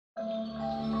Good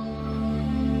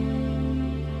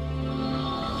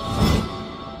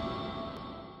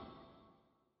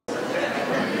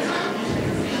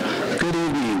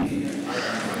evening.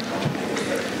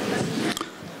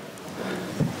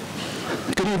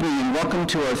 Good evening and welcome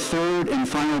to our third and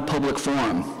final public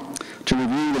forum to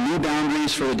review the new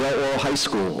boundaries for the Del Oro High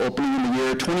School opening in the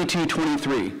year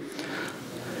 22-23.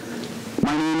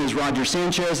 My name is Roger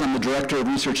Sanchez. I'm the Director of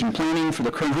Research and Planning for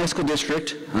the Kern High School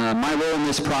District. My role in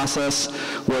this process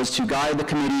was to guide the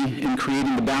committee in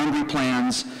creating the boundary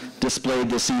plans displayed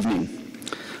this evening.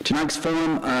 Tonight's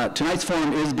forum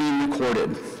is being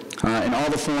recorded. And all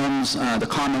the forums, the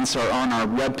comments are on our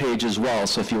webpage as well,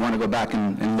 so if you want to go back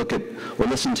and look at or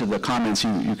listen to the comments,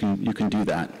 you can do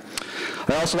that.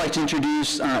 I'd also like to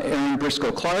introduce Erin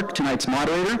Briscoe-Clark, tonight's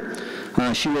moderator.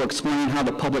 She will explain how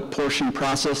the public portion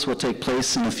process will take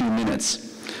place in a few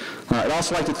minutes. I'd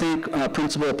also like to thank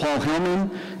Principal Paul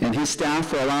Hellman and his staff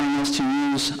for allowing us to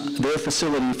use their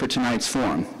facility for tonight's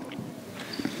forum.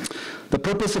 The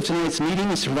purpose of tonight's meeting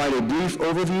is to provide a brief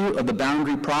overview of the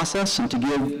boundary process and to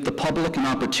give the public an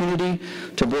opportunity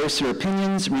to voice their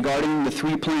opinions regarding the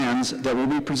three plans that will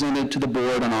be presented to the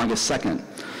board on August 2nd.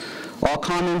 All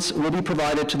comments will be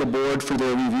provided to the board for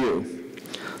their review.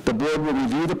 The board will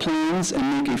review the plans and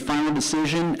make a final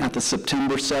decision at the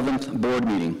September 7th board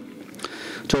meeting.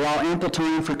 To allow ample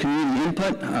time for community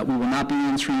input, we will not be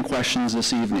answering questions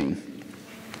this evening.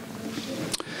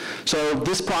 So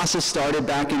this process started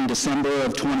back in December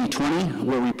of 2020,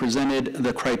 where we presented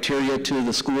the criteria to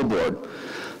the school board.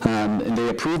 And they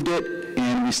approved it,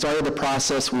 and we started the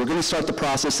process. We were going to start the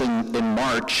process in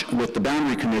March with the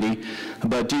boundary committee,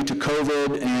 but due to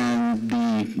COVID and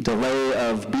the delay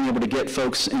of being able to get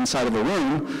folks inside of a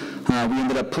room, we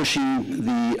ended up pushing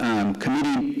the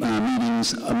committee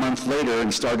meetings a month later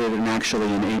and started it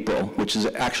actually in April, which has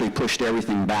actually pushed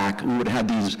everything back. We would have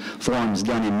had these forums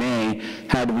done in May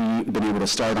had we been able to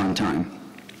start on time.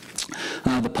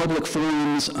 The public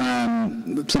forums, some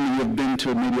of you have been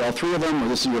to maybe all three of them, or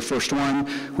this is your first one.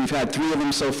 We've had three of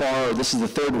them so far, or this is the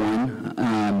third one,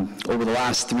 over the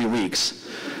last 3 weeks.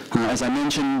 As I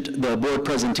mentioned, the board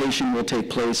presentation will take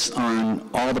place on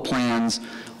all the plans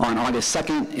on August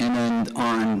 2nd, and then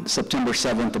on September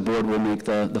 7th, the board will make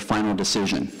the final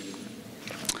decision.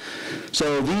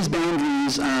 So these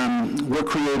boundaries were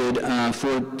created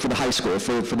for the high school,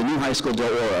 for the new high school,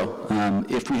 Del Oro.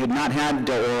 If we had not had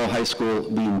Del Oro High School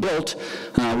being built,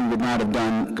 we would not have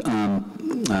done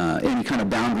any kind of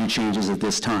boundary changes at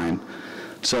this time.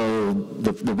 So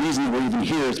the reason that we're even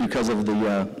here is because of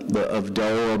of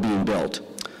Del Oro being built.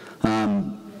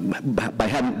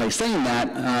 By saying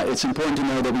that, it's important to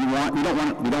know that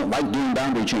we don't like doing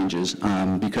boundary changes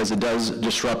because it does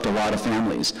disrupt a lot of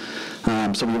families.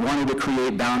 So we wanted to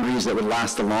create boundaries that would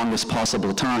last the longest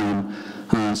possible time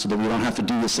so that we don't have to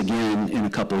do this again in a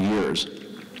couple of years.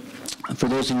 For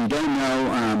those of you who don't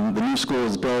know, the new school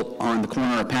is built on the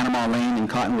corner of Panama Lane and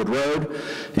Cottonwood Road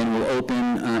and will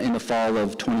open in the fall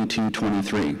of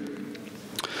 22-23.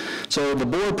 So the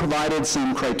board provided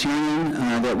some criterion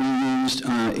that we used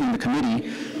in the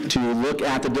committee to look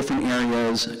at the different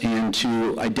areas and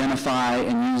to identify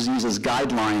and use these as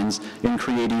guidelines in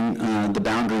creating the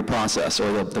boundary process,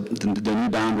 or the new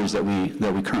boundaries that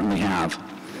we currently have.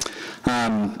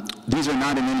 These are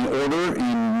not in any order,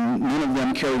 and none of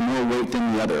them carry more weight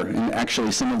than the other. And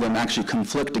actually, some of them actually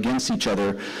conflict against each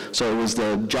other. So it was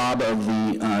the job of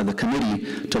the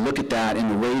committee to look at that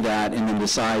and weigh that and then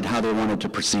decide how they wanted to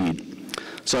proceed.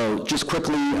 So just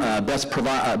quickly,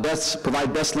 provide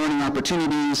best learning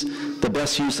opportunities, the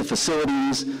best use of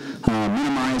facilities,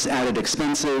 minimize added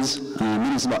expenses,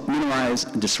 minimize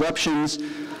disruptions,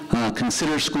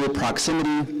 consider school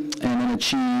proximity, and then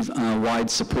achieve wide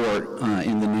support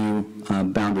in the new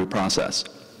boundary process.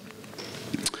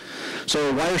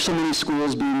 So why are so many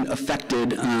schools being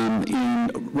affected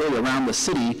really around the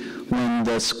city when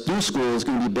the new school is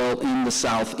going to be built in the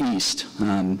southeast?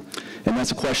 And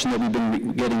that's a question that we've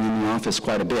been getting in the office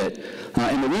quite a bit.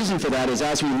 And the reason for that is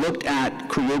as we looked at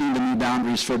creating the new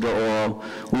boundaries for Del Oro,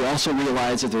 we also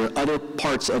realized that there are other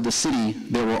parts of the city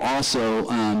that were also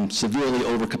severely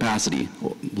over capacity,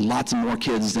 lots of more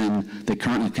kids than they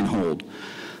currently can hold.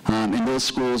 And those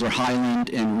schools are Highland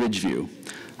and Ridgeview.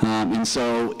 And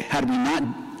so had we not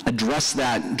addressed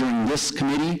that during this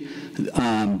committee,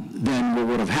 then what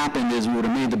would have happened is we would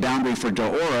have made the boundary for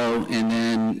Del Oro, and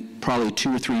then probably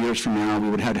 2 or 3 years from now, we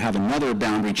would have to have another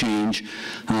boundary change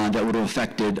that would have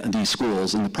affected these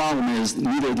schools. And the problem is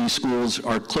neither of these schools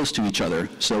are close to each other,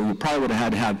 so we probably would have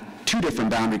had to have 2 different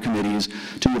boundary committees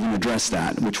to even address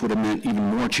that, which would have meant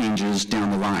even more changes down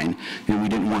the line, and we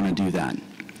didn't want to do that.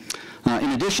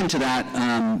 In addition to that,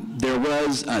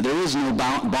 there is no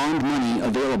bond money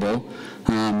available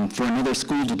for another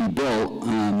school to be built,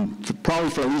 probably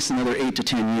for at least another 8 to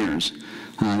 10 years.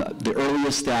 The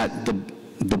earliest that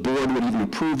the board would even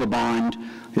approve a bond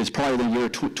is probably the year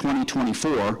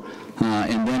 2024,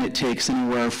 and then it takes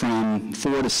anywhere from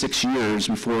 4 to 6 years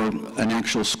before an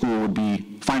actual school would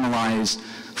be finalized,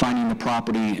 finding the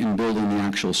property and building the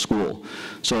actual school.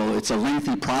 So it's a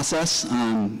lengthy process,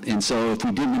 and so if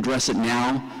we didn't address it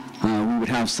now, we would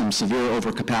have some severe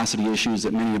overcapacity issues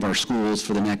at many of our schools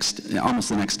for almost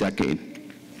the next decade.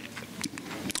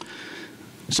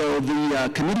 So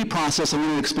the committee process, I'm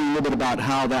going to explain a little bit about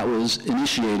how that was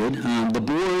initiated. The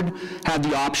board had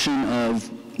the option of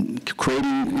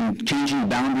creating and changing the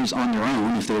boundaries on their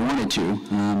own if they wanted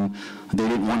to. They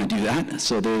didn't want to do that,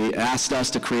 so they asked us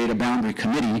to create a boundary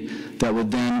committee that would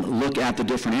then look at the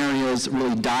different areas,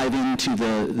 really dive into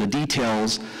the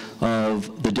details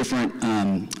of the different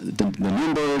the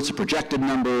numbers, the projected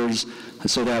numbers,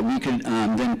 so that we could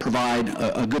then provide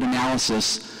a good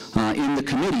analysis in the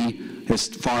committee as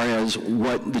far as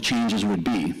what the changes would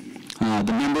be.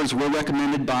 The numbers were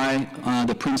recommended by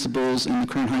the principals in the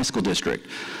current high school district.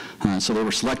 So they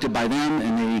were selected by them,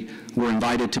 and they were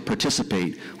invited to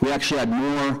participate. We actually had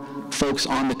more folks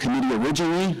on the committee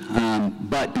originally,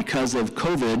 but because of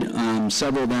COVID,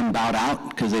 several of them bowed out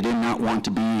because they did not want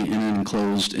to be in an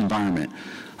enclosed environment.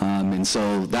 And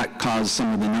so that caused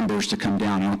some of the numbers to come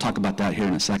down, and I'll talk about that here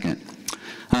in a second.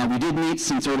 We did meet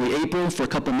since early April for a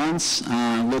couple months,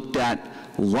 looked at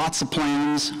lots of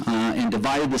plans, and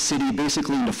divided the city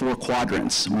basically into 4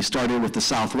 quadrants. We started with the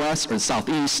southwest, or the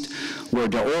southeast, where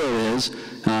Del Oro is.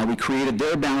 We created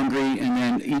their boundary, and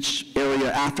then each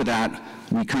area after that,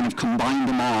 we kind of combined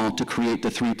them all to create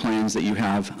the 3 plans that you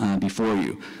have before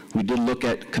you. We did look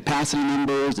at capacity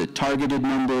numbers, at targeted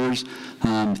numbers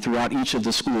throughout each of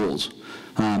the schools.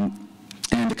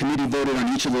 And the committee voted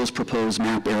on each of those proposed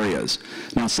map areas.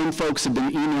 Now, some folks have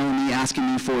been emailing me asking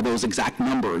me for those exact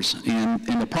numbers, and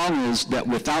the problem is that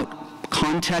without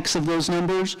context of those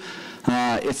numbers,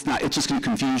 it's just going to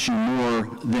confuse you more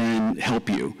than help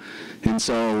you. And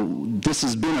so this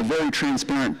has been a very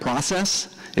transparent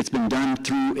process. It's been done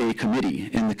through a committee,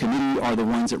 and the committee are the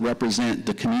ones that represent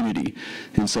the community.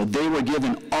 And so they were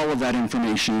given all of that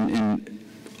information in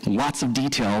lots of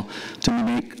detail to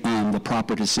make the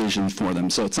proper decision for them.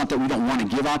 So it's not that we don't want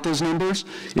to give out those numbers,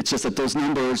 it's just that those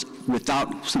numbers,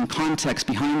 without some context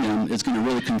behind them, is going to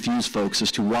really confuse folks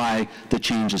as to why the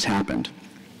changes happened.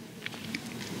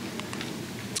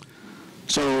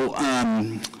 So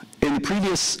in the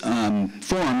previous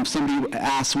forum, somebody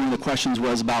asked, one of the questions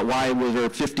was about why were there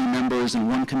 50 members in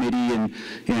one committee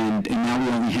and now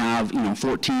we only have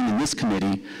 14 in this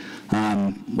committee.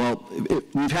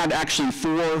 We've had actually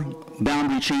 4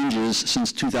 boundary changes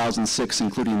since 2006,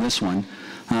 including this one.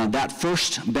 That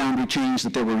first boundary change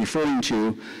that they were referring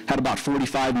to had about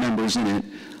 45 members in it.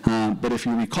 But if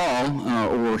you recall,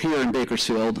 or here in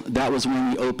Bakersfield, that was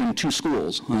when we opened 2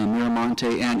 schools,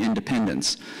 Miramonte and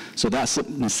Independence. So that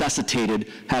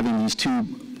necessitated having these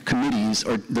 2 committees,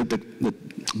 or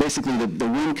basically the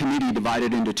one committee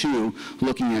divided into 2,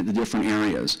 looking at the different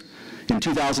areas. In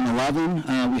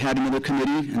 2011, we had another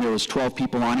committee, and there was 12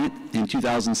 people on it. In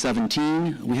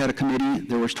 2017, we had a committee,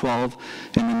 there was 12.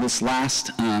 And then this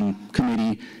last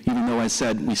committee, even though I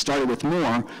said we started with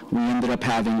more, we ended up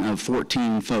having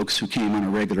 14 folks who came on a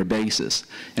regular basis.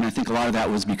 And I think a lot of that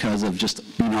was because of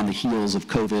just being on the heels of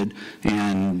COVID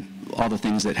and all the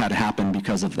things that had to happen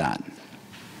because of that.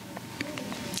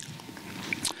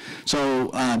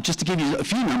 So just to give you a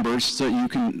few numbers so you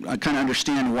can kind of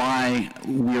understand why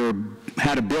we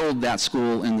had to build that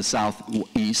school in the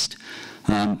southeast.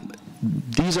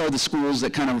 These are the schools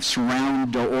that kind of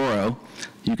surround Del Oro.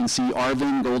 You can see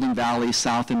Arvin, Golden Valley,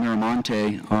 South, and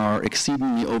Miramonte are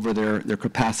exceedingly over their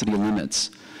capacity limits.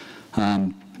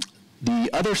 The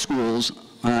other schools,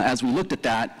 as we looked at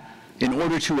that, in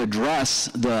order to address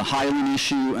the Highland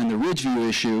issue and the Ridgeview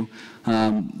issue,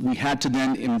 we had to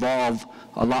then involve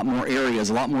a lot more areas,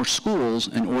 a lot more schools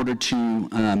in order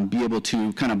to be able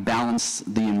to kind of balance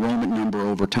the enrollment number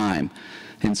over time.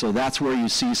 And so that's where you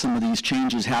see some of these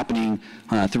changes happening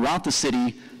throughout the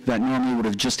city that normally would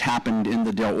have just happened in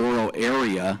the Del Oro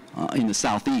area in the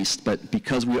southeast. But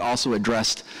because we also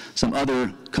addressed some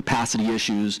other capacity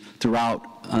issues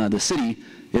throughout the city,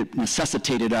 it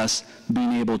necessitated us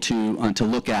being able to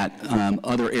look at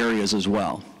other areas as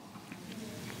well.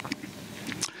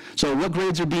 So what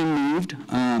grades are being moved?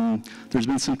 There's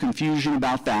been some confusion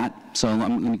about that, so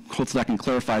hopefully I can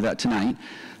clarify that tonight.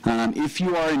 If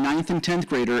you are a 9th and 10th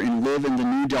grader and live in the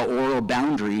new Del Oro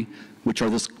boundary, which are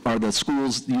the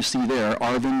schools you see there,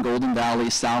 Arvin, Golden Valley,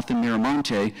 South, and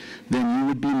Miramonte, then you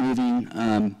would be moving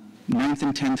 9th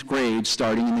and 10th grade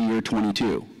starting in the year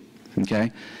 22,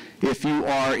 okay? If you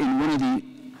are in one of the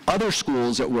other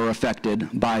schools that were affected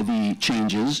by the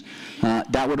changes,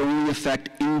 that would only affect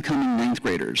incoming 9th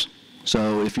graders.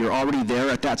 So if you're already there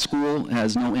at that school, it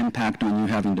has no impact on you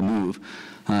having to move.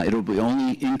 It'll be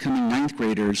only incoming 9th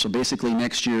graders, so basically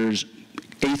next year's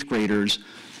 8th graders,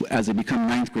 as they become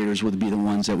 9th graders, would be the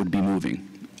ones that would be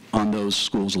moving on those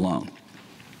schools alone.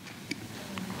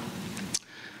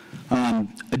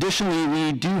 Additionally,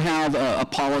 we do have a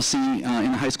policy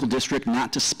in the high school district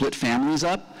not to split families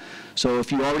up. So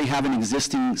if you already have an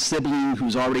existing sibling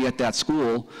who's already at that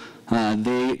school,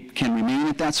 they can remain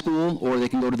at that school or they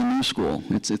can go to the new school.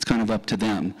 It's kind of up to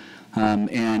them.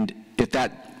 And if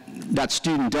that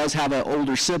student does have an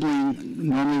older sibling,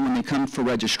 normally when they come for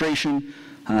registration,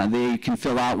 they can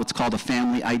fill out what's called a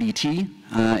family IDT,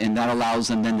 and that allows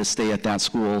them then to stay at that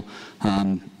school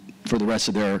for the rest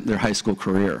of their high school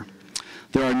career.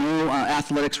 There are no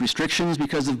athletics restrictions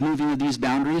because of moving of these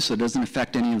boundaries, so it doesn't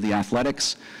affect any of the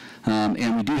athletics.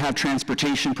 And we do have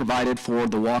transportation provided for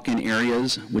the walk-in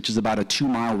areas, which is about a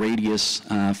 2-mile radius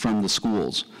from the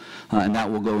schools. And that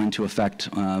will go into effect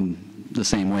the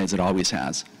same way as it always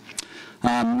has. We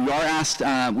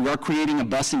are creating a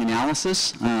busing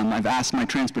analysis. I've asked my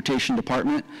transportation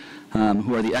department,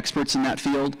 who are the experts in that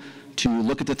field, to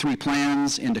look at the 3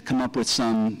 plans and to come up with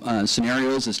some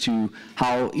scenarios as to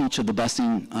how each of the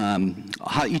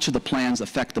plans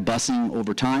affect the busing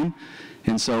over time.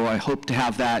 And so I hope to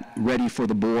have that ready for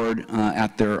the board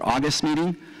at their August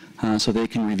meeting so they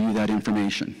can review that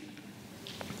information.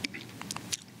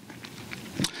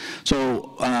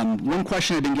 So one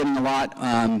question I've been getting a lot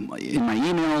in my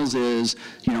emails is,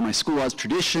 you know, my school has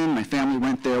tradition, my family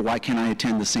went there, why can't I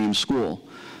attend the same school?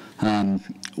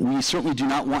 We certainly do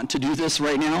not want to do this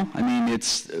right now. I mean,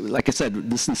 it's, like I said,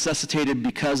 this necessitated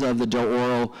because of the Del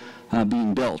Oro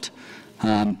being built.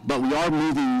 But we are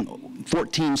moving,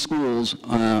 14 schools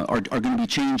are going to be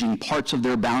changing parts of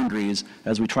their boundaries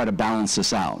as we try to balance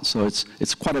this out. So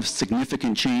it's quite a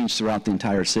significant change throughout the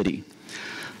entire city.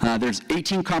 There's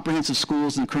 18 comprehensive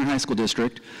schools in the current high school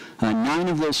district. 9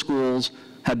 of those schools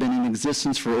have been in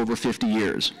existence for over 50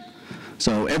 years.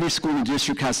 So every school in the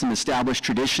district has some established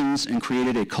traditions and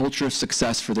created a culture of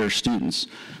success for their students.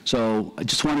 So I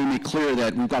just wanted to make clear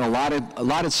that we've got a lot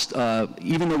of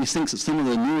even though we think that some of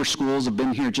the newer schools have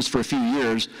been here just for a few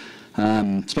years,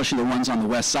 especially the ones on the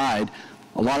west side,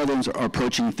 a lot of those are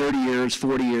approaching 30 years,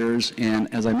 40 years,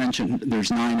 and as I mentioned,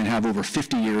 there's 9 that have over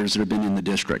 50 years that have been in the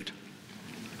district.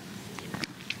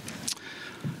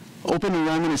 Open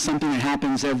enrollment is something that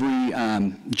happens every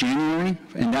January,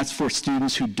 and that's for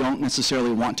students who don't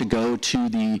necessarily want to go to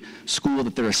the school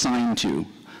that they're assigned to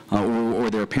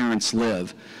or their parents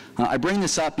live. I bring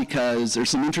this up because there's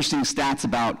some interesting stats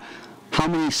about how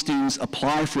many students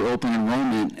apply for open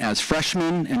enrollment as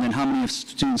freshmen, and then how many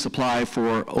students apply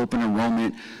for open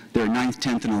enrollment their 9th,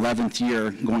 10th, and 11th year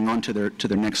going on to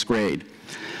their next grade.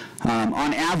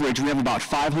 On average, we have about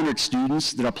 500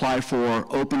 students that apply for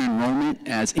open enrollment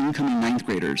as incoming 9th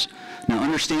graders. Now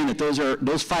understand that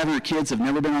those 500 kids have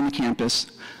never been on the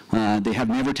campus. They have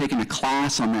never taken a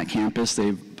class on that campus.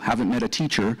 They haven't met a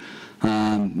teacher.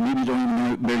 Maybe don't even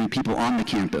know very many people on the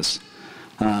campus.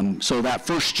 So that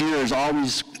first year is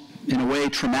always, in a way,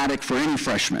 traumatic for any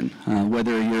freshman,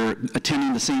 whether you're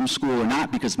attending the same school or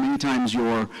not, because many times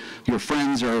your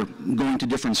friends are going to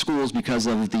different schools because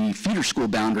of the feeder school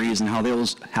boundaries and how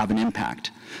those have an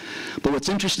impact. But what's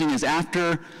interesting is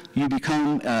after you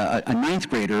become a 9th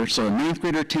grader, so a 9th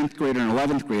grader, 10th grader, and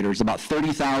 11th graders, about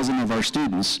 30,000 of our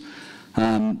students, we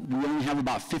only have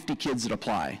about 50 kids that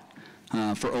apply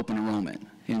for open enrollment.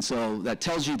 And so that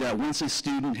tells you that once a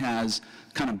student has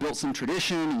kind of built some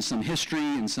tradition and some history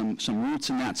and some roots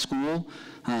in that school,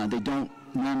 they don't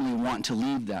normally want to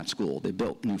leave that school. They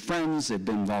built new friends, they've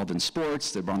been involved in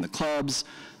sports, they're on the clubs,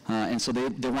 and so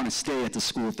they want to stay at the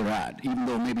school that they're at, even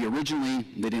though maybe originally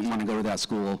they didn't want to go to that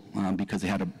school because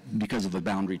of a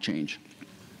boundary change.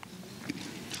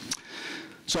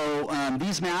 So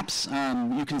these maps,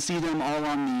 you can see them all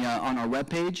on our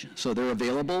webpage, so they're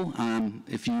available.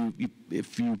 If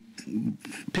you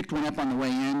picked one up on the way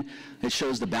in, it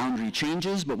shows the boundary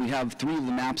changes, but we have 3 of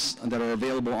the maps that are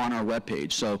available on our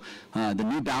webpage. So the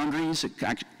new boundaries, it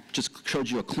just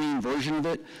shows you a clean version of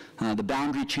it. The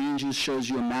boundary changes shows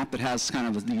you a map that has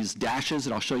kind of these dashes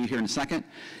that I'll show you here in a second.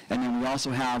 And then we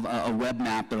also have a web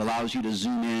map that allows you to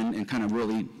zoom in and kind of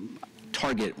really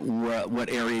target what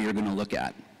area you're going to look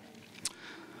at.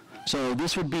 So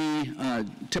this would be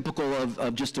typical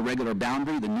of just a regular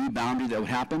boundary, the new boundary that would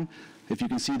happen. If you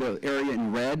can see the area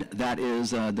in red, that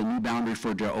is the new boundary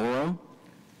for Del Oro.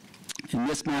 In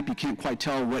this map, you can't quite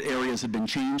tell what areas have been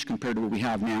changed compared to what we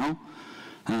have now.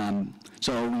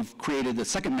 So we've created the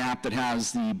second map that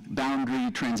has the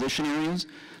boundary transition areas.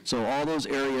 So all those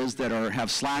areas that have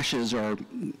slashes are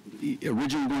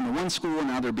originally going to one school and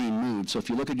now they're being moved. So if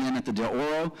you look again at the Del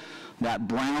Oro, that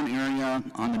brown area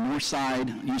on the north side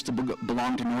used to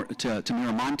belong to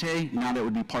Miramonte. Now that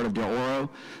would be part of Del Oro.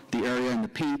 The area in the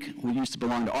pink used to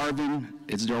belong to Arvin.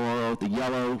 It's Del Oro. The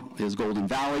yellow is Golden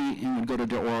Valley and would go to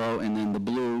Del Oro. And then the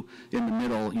blue in the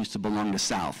middle used to belong to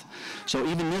South. So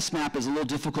even this map is a little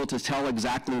difficult to tell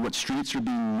exactly what streets are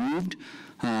being moved.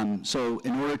 So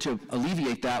in order to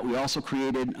alleviate that, we also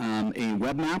created a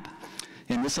web map.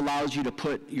 And this allows you to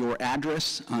put your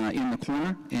address in the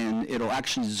corner, and it'll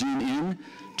actually zoom in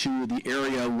to the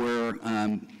area where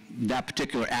that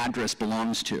particular address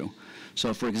belongs to.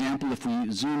 So for example, if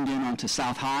we zoomed in onto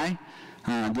South High,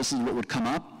 this is what would come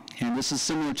up. And this is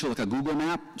similar to like a Google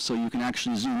map, so you can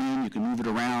actually zoom in, you can move it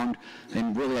around,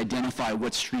 and really identify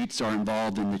what streets are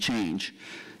involved in the change.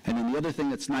 And then the other thing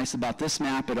that's nice about this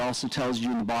map, it also tells you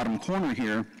in the bottom corner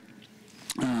here,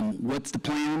 what's the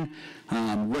plan,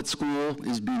 what school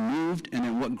is being moved, and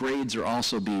then what grades are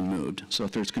also being moved. So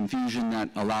if there's confusion, that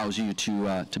allows you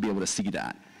to be able to see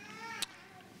that.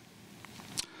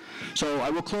 So I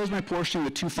will close my portion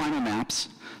with two final maps.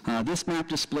 This map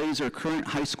displays our current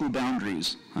high school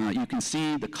boundaries. You can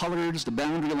see the colors, the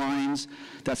boundary lines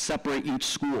that separate each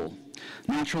school.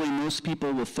 Naturally, most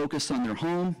people will focus on their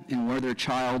home and where their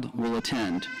child will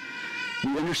attend.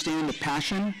 We understand the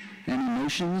passion and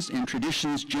emotions and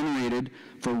traditions generated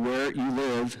for where you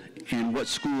live and what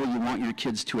school you want your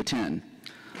kids to attend.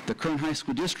 The current high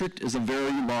school district is a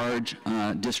very large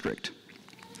district.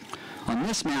 On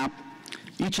this map,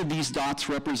 each of these dots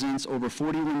represents over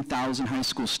 41,000 high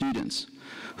school students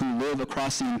who live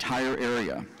across the entire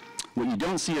area. What you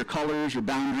don't see are colors or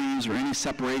boundaries or any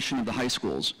separation of the high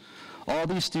schools. All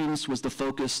these students was the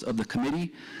focus of the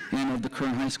committee and of the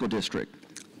current high school district.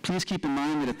 Please keep in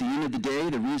mind that at the end of the day,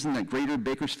 the reason that greater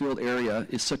Bakersfield area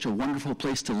is such a wonderful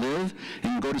place to live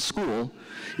and go to school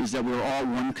is that we're all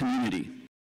one community.